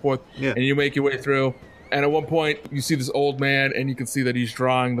crowds and so forth, and you make your way through. And at one point, you see this old man, and you can see that he's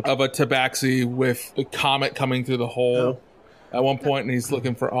drawing of a tabaxi with the comet coming through the hole at one point, and he's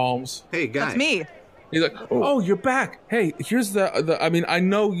looking for alms. Hey, guy. That's me. He's like, oh, you're back. Hey, here's the I mean, I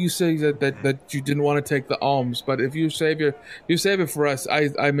know you say that you didn't want to take the alms, but if you save it for us,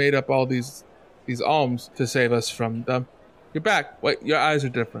 I made up all these alms to save us from them. You're back. Wait, your eyes are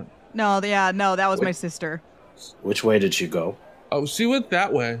different. No, that was my sister. Which way did she go? Oh, she went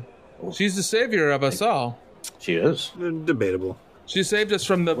that way. She's the savior of us all. She is? Debatable. She saved us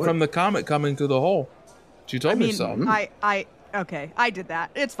from the comet coming through the hole. She told me so. Okay, I did that.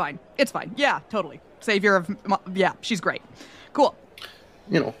 It's fine. Yeah, totally. Savior of... Yeah, she's great. Cool.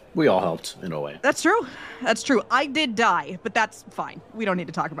 You know, we all helped in a way. That's true. I did die, but that's fine. We don't need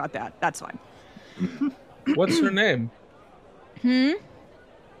to talk about that. That's fine. What's her name?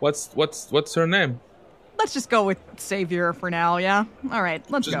 What's her name? Let's just go with Savior for now, yeah? All right,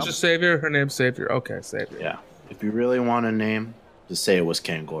 let's go. Just Savior? Her name's Savior. Okay, Savior. Yeah. If you really want a name, just say it was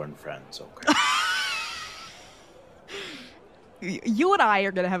Kangor and Friends, okay? You and I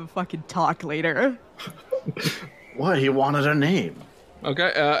are going to have a fucking talk later. What? He wanted a name.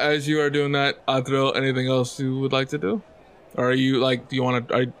 Okay, as you are doing that, Athril, anything else you would like to do? Or are you, are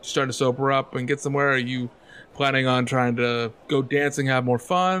you starting to sober up and get somewhere? Are you planning on trying to go dancing, have more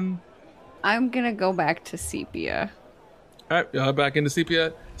fun? I'm gonna go back to Sepia. Alright, you'll head back into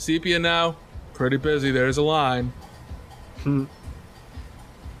Sepia. Sepia now, pretty busy. There's a line.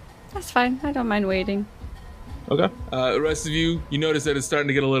 That's fine. I don't mind waiting. Okay. The rest of you notice that it's starting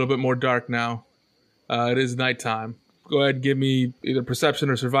to get a little bit more dark now. It is nighttime. Go ahead and give me either perception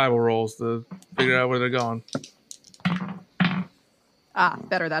or survival rolls to figure out where they're going.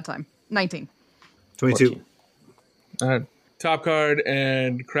 Better that time. 19. 22. 14. All right. Top card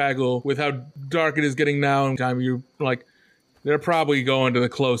and Craggle, with how dark it is getting now, you're like, they're probably going to the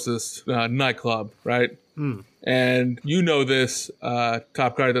closest nightclub, right? And you know this,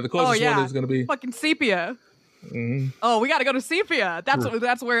 Top card, that the closest one is going to be fucking Sepia. Oh, we got to go to Sepia. That's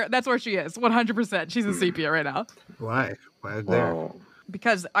where she is. 100%. She's in Sepia right now. Why? Why there? Well,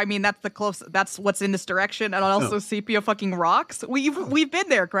 Because I mean that's what's in this direction, and also Sepia fucking rocks. We've been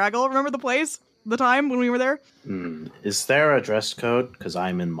there, Craggle. Remember the place? The time when we were there? is there a dress code? Because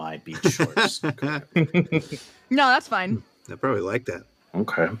I'm in my beach shorts. No, that's fine. I probably like that.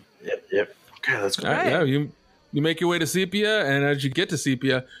 Okay. Yep. Okay, let's go. All right, yeah, you make your way to Sepia, and as you get to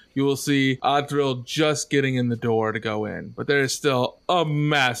Sepia, you will see Athril just getting in the door to go in. But there is still a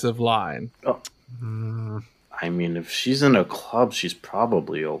massive line. I mean, if she's in a club, she's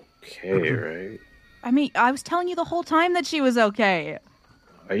probably okay, right? I mean, I was telling you the whole time that she was okay.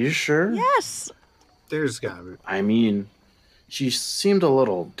 Are you sure? Yes. There's gotta be. I mean, she seemed a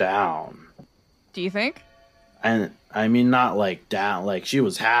little down. Do you think? And I mean, not like down, like she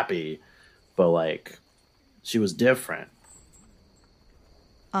was happy, but like she was different.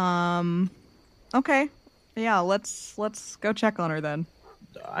 Okay. Yeah, let's go check on her then.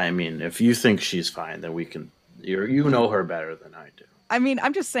 I mean, if you think she's fine, then we can. You know her better than I do. I mean,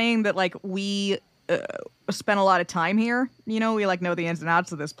 I'm just saying that like we spent a lot of time here. You know, we like know the ins and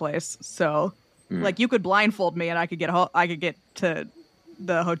outs of this place. So, like, you could blindfold me and I could get to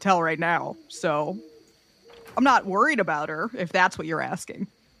the hotel right now. So, I'm not worried about her if that's what you're asking.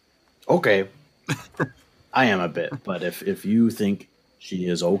 Okay. I am a bit, but if you think she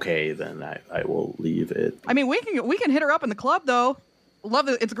is okay, then I will leave it. I mean, we can hit her up in the club though. Love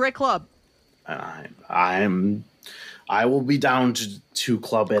it. It's a great club. I will be down to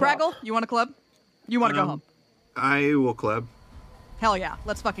club it Craggle, up. you want a club? You want to go home? I will club. Hell yeah,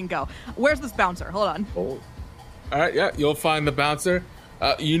 let's fucking go. Where's this bouncer? Hold on. Oh. All right, yeah, you'll find the bouncer.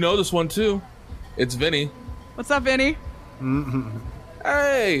 You know this one too. It's Vinny. What's up, Vinny?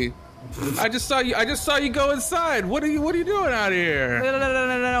 Hey, I just saw you go inside. What are you doing out here?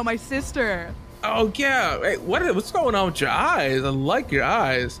 No, my sister. Oh yeah. Hey, what's going on with your eyes? I like your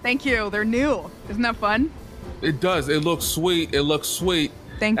eyes. Thank you. They're new. Isn't that fun? It does. It looks sweet.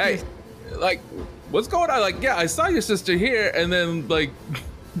 Thank Hey, you. like, what's going on? Like, yeah, I saw your sister here, and then like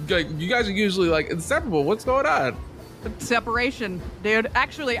you guys are usually like inseparable. What's going on? Separation, dude.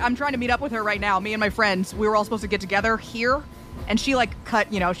 Actually, I'm trying to meet up with her right now. Me and my friends, we were all supposed to get together here, and she like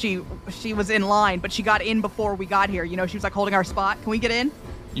cut. You know, she was in line, but she got in before we got here. You know, she was like holding our spot. Can we get in?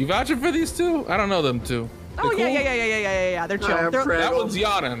 You vouching for these two? I don't know them two. Oh They yeah. They're chill. That one's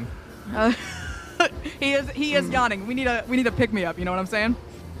yawning. He is yawning. We need a pick me up. You know what I'm saying?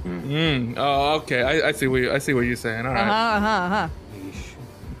 Oh, okay. I see what you're saying. All right.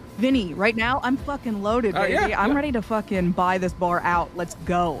 Vinny, right now I'm fucking loaded, baby. Yeah, I'm yeah. ready to fucking buy this bar out. Let's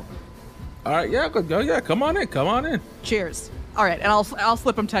go. All right. Yeah. Go. Yeah. Come on in. Cheers. All right, and I'll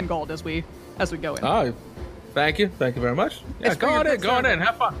slip him 10 gold as we go in. Oh, thank you very much. Yeah. It's for Go your on in. good Go on service. in.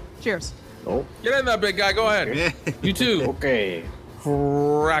 Have fun. Cheers. Oh. Get in there, big guy. Go ahead. You too. Okay.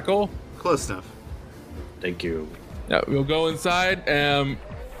 Crackle. Close enough. Thank you. Yeah, we'll go inside, and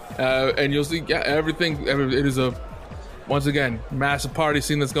you'll see. Yeah, everything. It is a once again massive party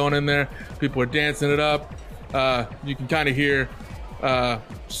scene that's going in there. People are dancing it up. You can kind of hear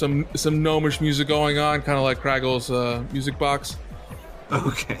some gnomish music going on, kind of like Craggle's music box.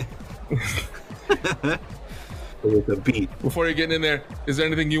 Okay. With a beat. Before you're getting in there, is there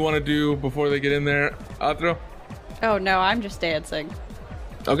anything you want to do before they get in there, Oddthrill? Oh no, I'm just dancing.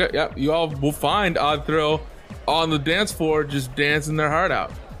 Okay, yeah, you all will find Oddthrill on the dance floor, just dancing their heart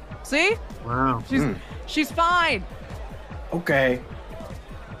out. See? Wow. She's fine. Okay.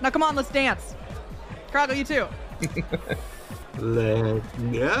 Now come on, let's dance. Craggle, you too. Let's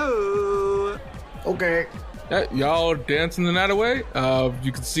go. Okay. Yeah, y'all dancing the night away.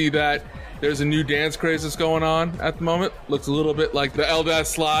 You can see that there's a new dance craze that's going on at the moment. Looks a little bit like the Eldath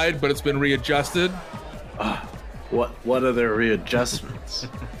slide, but it's been readjusted. What are their readjustments?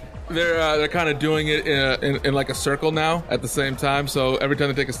 They're kind of doing it in like a circle now at the same time. So every time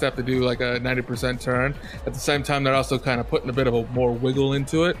they take a step, they do like a 90% turn. At the same time, they're also kind of putting a bit of a more wiggle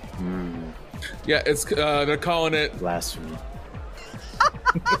into it. Yeah, it's they're calling it Blasphemy.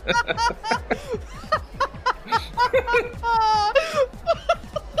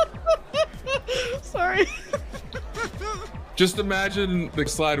 Sorry. Just imagine the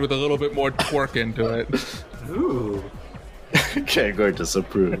slide with a little bit more twerk into it. Ooh. Kangor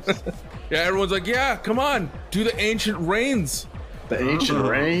disapproves. Yeah, everyone's like, yeah, come on, do the ancient reigns. The ancient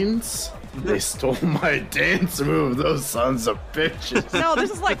reigns? They stole my dance move, those sons of bitches. No,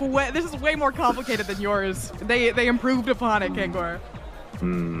 this is way more complicated than yours. They improved upon it, Kangor.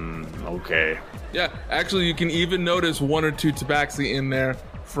 Okay. Yeah, actually, you can even notice one or two tabaxi in there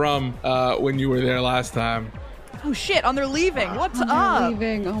from when you were there last time. Oh shit, on their leaving. What's They're up?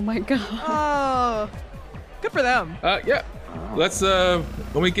 leaving. Oh my god. Oh, good for them. Yeah, let's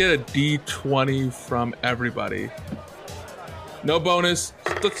let me get a D20 from everybody. No bonus.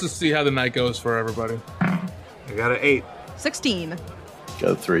 Let's just see how the night goes for everybody. I got an 8. 16.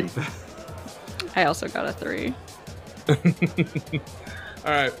 Got a 3. I also got a 3.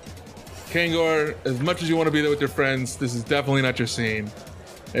 All right, Kangor, as much as you want to be there with your friends, this is definitely not your scene.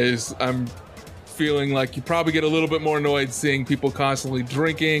 I'm feeling like you probably get a little bit more annoyed seeing people constantly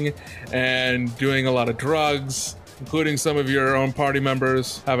drinking and doing a lot of drugs, including some of your own party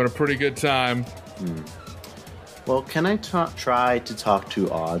members having a pretty good time. Well, can I try to talk to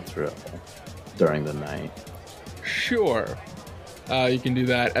Oddthrill during the night? Sure, you can do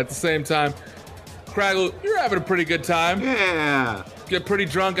that. At the same time, Craggle, you're having a pretty good time. Yeah. Get pretty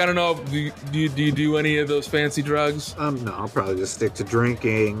drunk. I don't know. Do you do any of those fancy drugs? No, I'll probably just stick to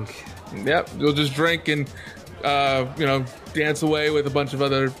drinking. Yep, you'll just drink and dance away with a bunch of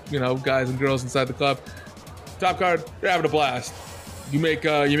other guys and girls inside the club. Top card, you're having a blast. You make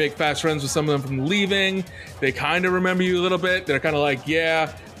fast friends with some of them from leaving. They kind of remember you a little bit. They're kind of like,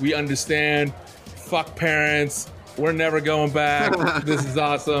 yeah, we understand. fuck parents. We're never going back. This is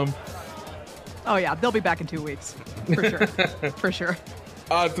awesome. Oh yeah, they'll be back in 2 weeks. For sure. For sure.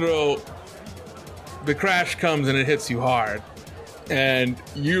 Oddthrill, the crash comes and it hits you hard. And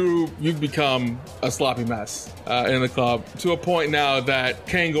you've become a sloppy mess in the club, to a point now that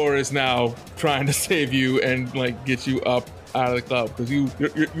Kangor is now trying to save you and like get you up out of the club, because you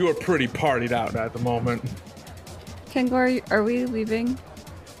are pretty partied out at the moment. Kangor, are we leaving?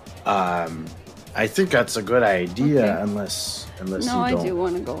 I think that's a good idea, Okay. unless you don't. No, I do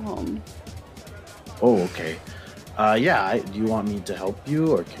want to go home. Oh, okay. Yeah. Do you want me to help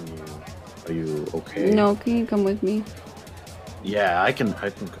you, or are you okay? No, can you come with me? Yeah, I can.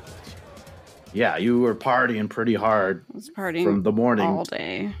 Yeah, you were partying pretty hard I was partying from the morning all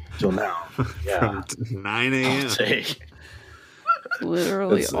day. till now. Yeah, From 9 a.m. all day.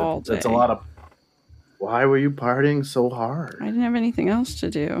 Literally all day. That's a lot of. Why were you partying so hard? I didn't have anything else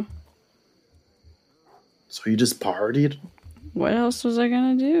to do. So you just partied? What else was I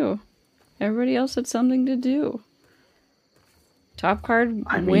gonna do? Everybody else had something to do. Top Card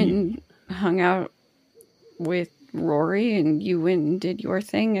went and hung out with Rory, and you went and did your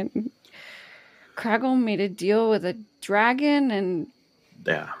thing, and Craggle made a deal with a dragon, and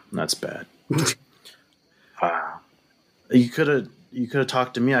Yeah, that's bad. You could have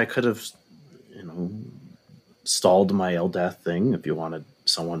talked to me. I could have, stalled my Eldath thing if you wanted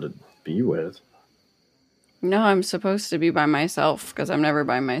someone to be with. no, I'm supposed to be by myself because I'm never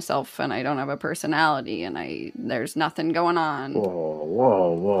by myself, and I don't have a personality, and there's nothing going on.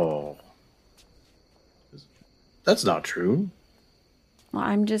 Whoa. That's not true.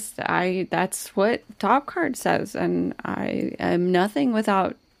 Well, that's what Top Card says, and I am nothing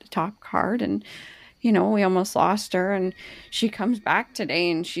without Top Card, and, we almost lost her, and she comes back today,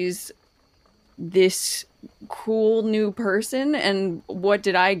 and she's this cool new person, and what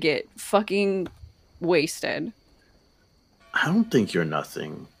did I get? Fucking wasted. I don't think you're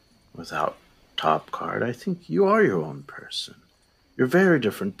nothing without Top Card. I think you are your own person. You're very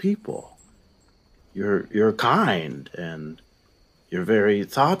different people. You're kind, and you're very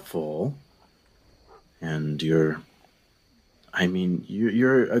thoughtful, and you're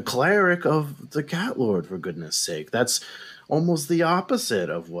a cleric of the Cat Lord, for goodness sake. That's almost the opposite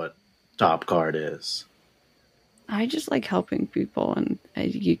of what Top Card is. I just like helping people, and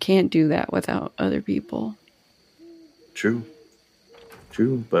you can't do that without other people. True,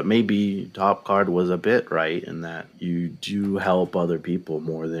 but maybe Top Card was a bit right in that you do help other people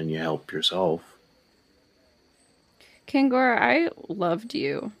more than you help yourself. Kangor, I loved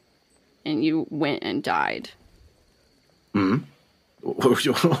you, and you went and died. Hmm? What?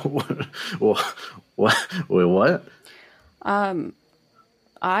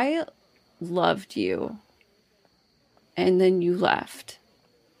 I loved you, and then you left,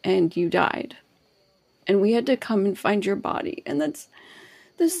 and you died, and we had to come and find your body, and that's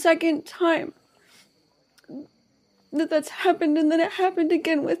the second time that's happened, and then it happened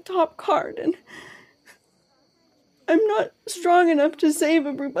again with Top Card, and I'm not strong enough to save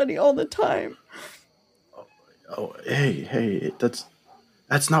everybody all the time. Oh, hey, that's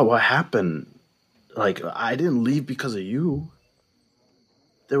not what happened. Like, I didn't leave because of you.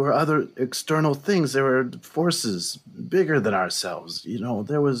 There were other external things. There were forces bigger than ourselves.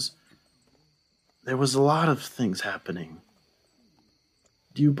 There was a lot of things happening.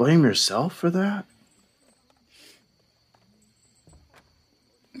 Do you blame yourself for that?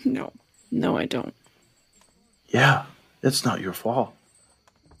 No, I don't. Yeah, it's not your fault.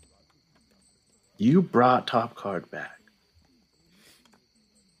 You brought Top Card back.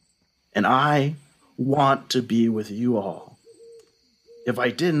 And I want to be with you all. If I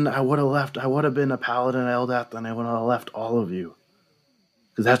didn't, I would have left. I would have been a paladin Eldath, and I would have left all of you.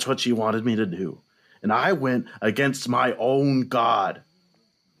 Because that's what she wanted me to do. And I went against my own god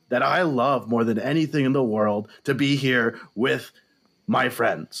that I love more than anything in the world to be here with my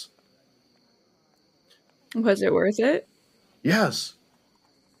friends. Was it worth it? Yes.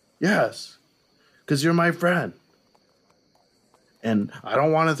 Because you're my friend. And I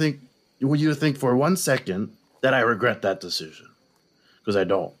don't want you to think for 1 second that I regret that decision. Because I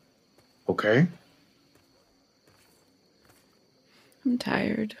don't. Okay? I'm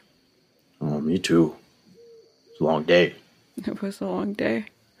tired. Oh, me too. It's a long day. It was a long day.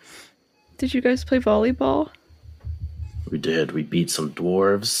 Did you guys play volleyball? We did. We beat some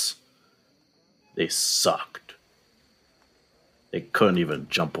dwarves. They sucked. They couldn't even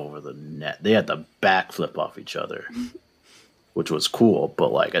jump over the net. They had to backflip off each other, which was cool,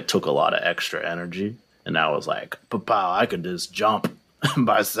 but it took a lot of extra energy. And I was like, "Pow, I could just jump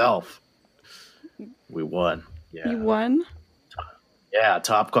myself." We won. Yeah. You won? Yeah,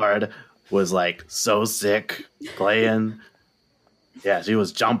 Top Card was like so sick playing. Yeah, she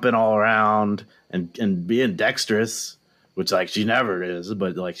was jumping all around and being dexterous, which like she never is,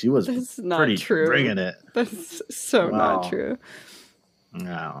 but like she was That's not pretty true. bringing it. That's so not true.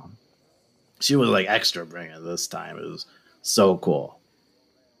 No, she was like extra bringing it this time. It was so cool.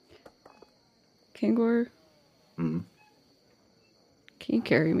 Kangor, can you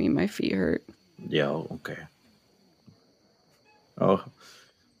carry me? My feet hurt. Yo, okay. Oh,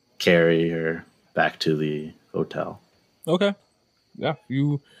 carry her back to the hotel. Okay. Yeah,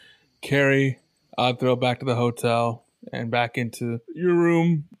 you carry Oddthrill back to the hotel and back into your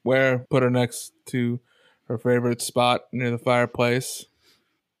room, where put her next to her favorite spot near the fireplace.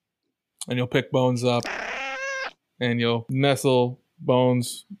 And you'll pick Bones up and you'll nestle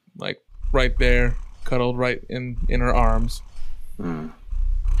Bones like right there, cuddled right in her arms. Do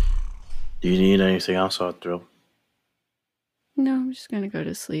you need anything else, Oddthrill? No, I'm just gonna go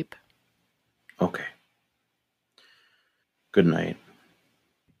to sleep. Okay. Good night.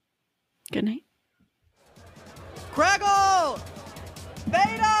 Good night. Craggle!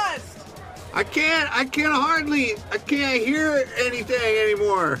 Vadust! I can't hear anything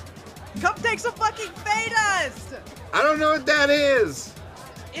anymore. Come take some fucking Vadust! I don't know what that is.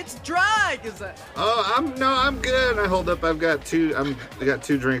 It's drugs! Oh, I'm good. I hold up. I got two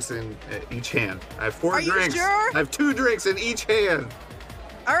drinks in each hand. I have 4 Are you drinks. sure? I have 2 drinks in each hand.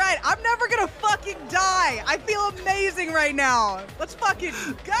 All right, I'm never gonna fucking die. I feel amazing right now. Let's fucking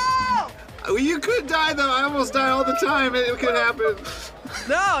go! Well, you could die though. I almost die all the time. It could happen.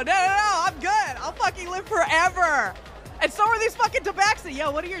 No, I'm good. I'll fucking live forever. And so are these fucking tabaxi. Yo,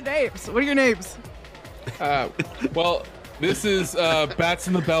 what are your names? What are your names? Well, this is Bats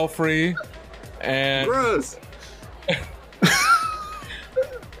in the Belfry, and Gross.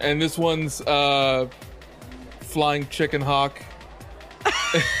 and this one's Flying Chicken Hawk.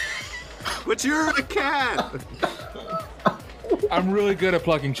 But you're a cat. I'm really good at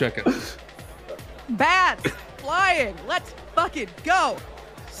plucking chickens. Bats, flying. Let's fucking go.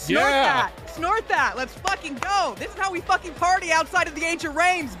 Snort that. Let's fucking go. This is how we fucking party outside of the ancient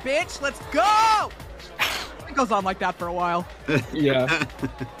realms, bitch. Let's go. It goes on like that for a while. Yeah.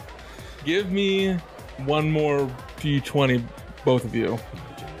 Give me one more D20, both of you.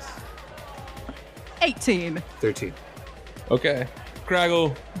 18. 13. Okay.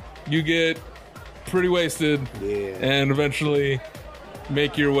 Craggle, you get pretty wasted and eventually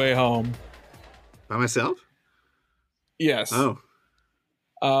make your way home. By myself? Yes. Oh.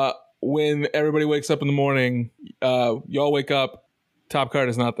 When everybody wakes up in the morning, y'all wake up, Top Card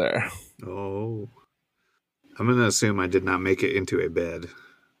is not there. Oh. I'm going to assume I did not make it into a bed.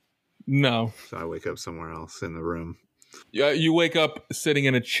 No. So I wake up somewhere else in the room. Yeah, you wake up sitting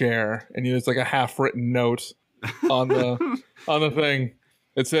in a chair, and there's like a half-written note on the on the thing.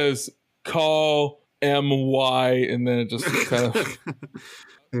 It says, call MY, and then it just kind of...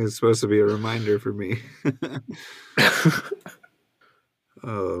 It's supposed to be a reminder for me.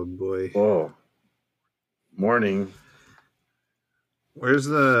 Oh, boy. Whoa. Morning. Where's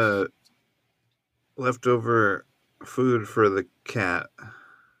the leftover food for the cat?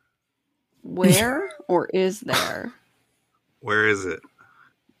 Where or is there? Where is it?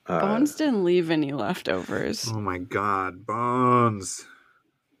 Bones didn't leave any leftovers. Oh my god, Bones.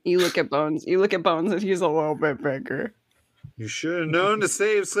 You look at Bones and he's a little bit bigger. You should have known to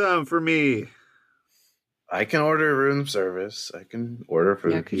save some for me. I can order room service. I can order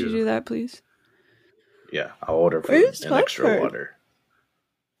food. Yeah, could you do that, please? Yeah, I'll order food Where's and extra Tucker?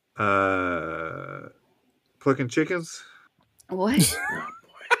 water. Plucking chickens? What?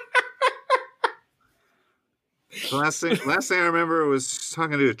 The last thing I remember was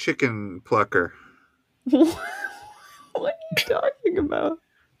talking to a chicken plucker. What are you talking about?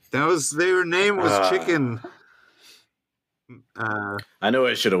 Their name was Chicken. I know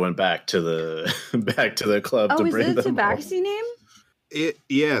I should have went back to the club to bring them. Oh, is that Tabaxi name?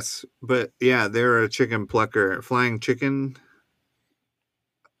 Yes, but yeah, they're a chicken plucker, flying chicken.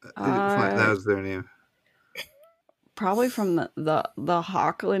 That was their name. Probably from the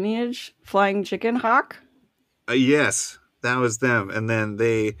hawk lineage, Flying Chicken Hawk. Yes, that was them. And then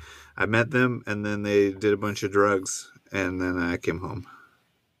I met them, and then they did a bunch of drugs, and then I came home.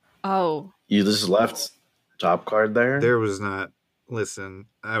 Oh, You just left Top Card there? There was not. Listen,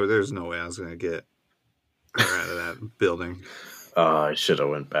 there's no way I was going to get her out of that building. Oh, I should have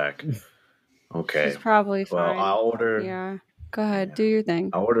went back. Okay. she's probably fine. Well, I'll order. Yeah, go ahead, do your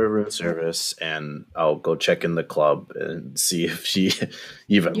thing. I'll order room service, and I'll go check in the club and see if she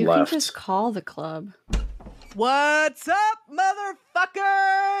even You left. can just call the club. What's up,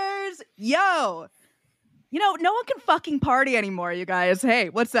 motherfuckers? Yo, You know, no one can fucking party anymore, you guys. Hey,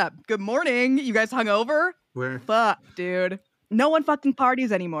 what's up? Good morning. You guys hungover? Where? Fuck, dude. No one fucking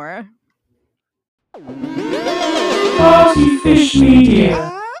parties anymore. Partyfish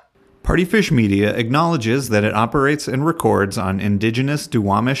Media. Partyfish Media acknowledges that it operates and records on indigenous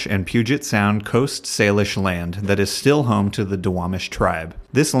Duwamish and Puget Sound Coast Salish land that is still home to the Duwamish tribe.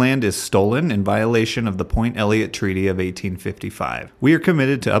 This land is stolen in violation of the Point Elliott Treaty of 1855. We are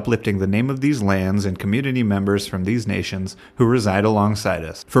committed to uplifting the name of these lands and community members from these nations who reside alongside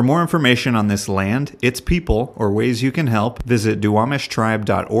us. For more information on this land, its people, or ways you can help, visit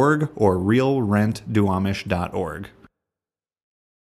duwamishtribe.org or realrentduwamish.org.